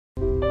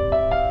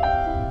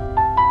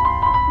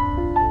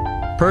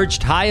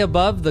Perched high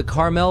above the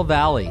Carmel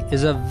Valley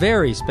is a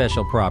very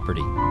special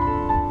property.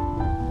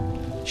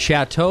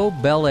 Chateau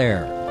Bel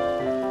Air.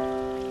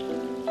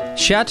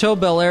 Chateau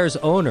Bel Air's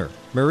owner,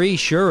 Marie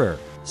Schurer,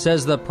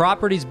 says the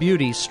property's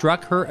beauty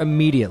struck her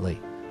immediately.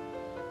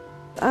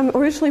 I'm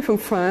originally from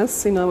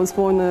France. I was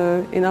born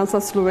in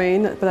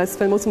Alsace-Lorraine, but I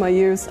spent most of my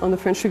years on the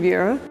French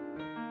Riviera.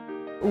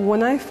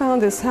 When I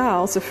found this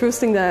house, the first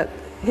thing that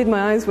hit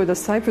my eyes were the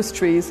cypress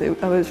trees.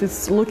 I was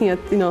just looking at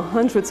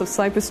hundreds of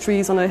cypress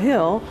trees on a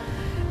hill,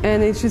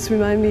 and it just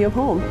reminded me of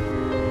home.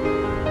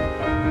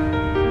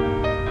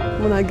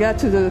 When I got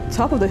to the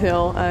top of the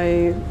hill,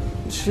 I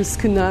just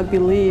could not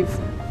believe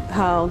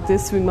how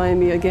this reminded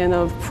me again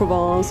of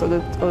Provence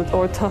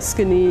or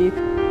Tuscany.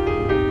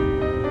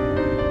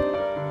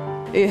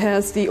 It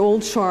has the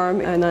old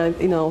charm, and I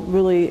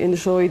really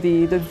enjoy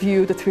the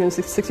view, the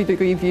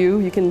 360-degree view.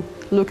 You can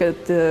look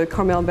at the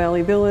Carmel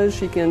Valley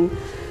Village, you can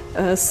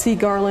see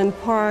Garland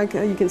Park,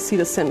 you can see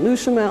the St.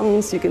 Lucia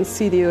Mountains, you can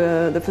see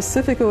the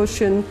Pacific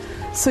Ocean.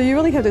 So you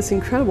really have this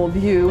incredible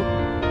view.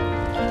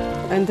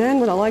 And then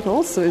what I like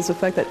also is the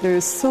fact that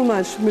there's so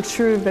much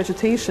mature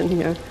vegetation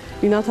here.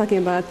 You're not talking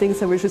about things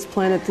that were just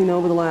planted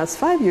over the last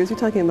 5 years. You're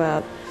talking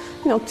about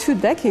 2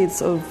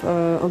 decades of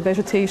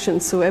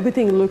vegetation. So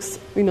everything looks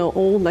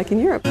old, like in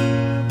Europe.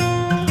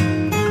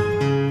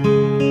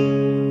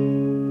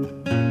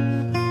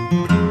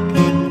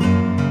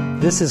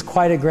 This is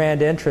quite a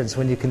grand entrance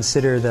when you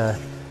consider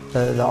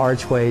the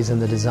archways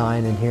and the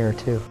design in here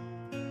too.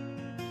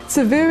 It's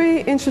a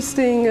very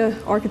interesting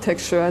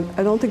architecture.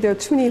 I don't think there are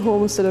too many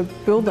homes that are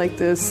built like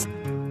this.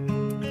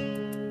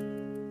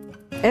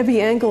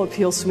 Every angle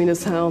appeals to me in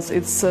this house.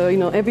 It's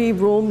every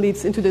room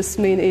leads into this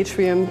main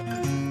atrium.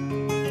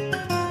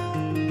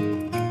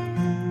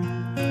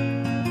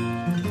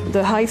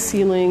 The high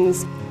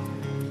ceilings.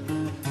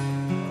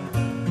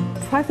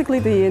 Practically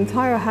the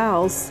entire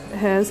house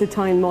has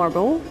Italian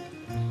marble.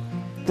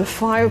 The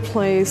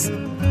fireplace.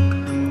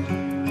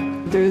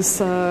 There's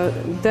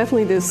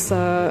definitely this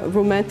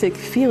romantic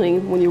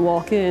feeling when you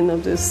walk in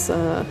of this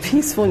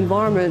peaceful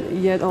environment,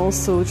 yet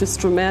also just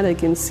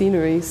dramatic in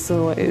scenery.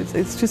 So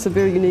it's just a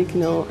very unique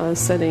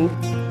setting.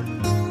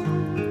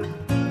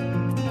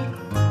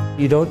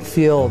 You don't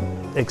feel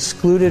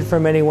excluded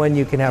from anyone.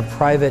 You can have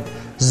private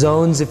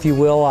zones, if you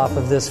will, off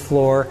of this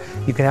floor.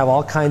 You can have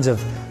all kinds of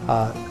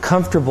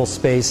comfortable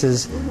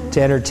spaces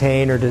to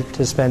entertain or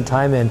to spend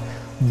time in.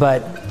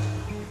 But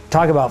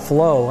talk about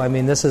flow. I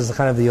mean, this is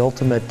kind of the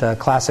ultimate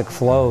classic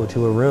flow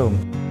to a room.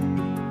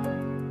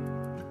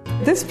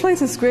 This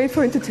place is great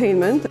for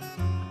entertainment.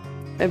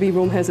 Every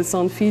room has its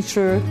own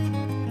feature.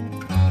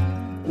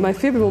 My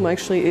favorite room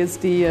actually is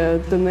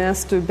the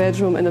master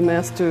bedroom and the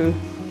master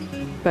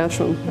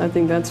bathroom. I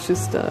think that's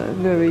just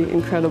very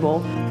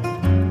incredible.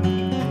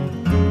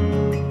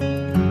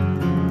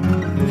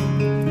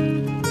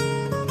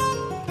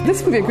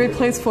 This would be a great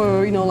place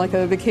for, like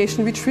a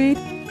vacation retreat.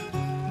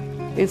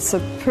 It's a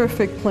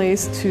perfect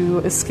place to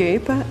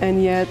escape,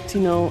 and yet,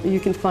 you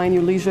can find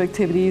your leisure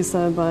activities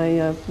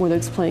by whether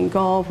it's playing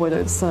golf, whether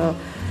it's,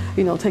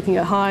 taking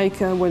a hike,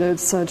 whether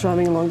it's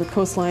driving along the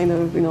coastline,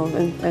 or,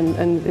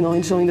 and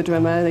enjoying the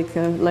dramatic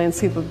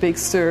landscape of Big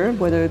Sur,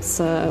 whether it's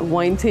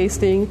wine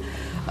tasting.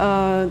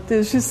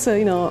 There's just,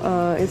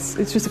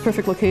 it's just a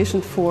perfect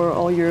location for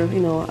all your,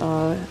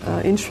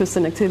 interests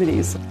and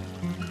activities.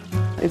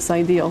 It's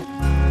ideal.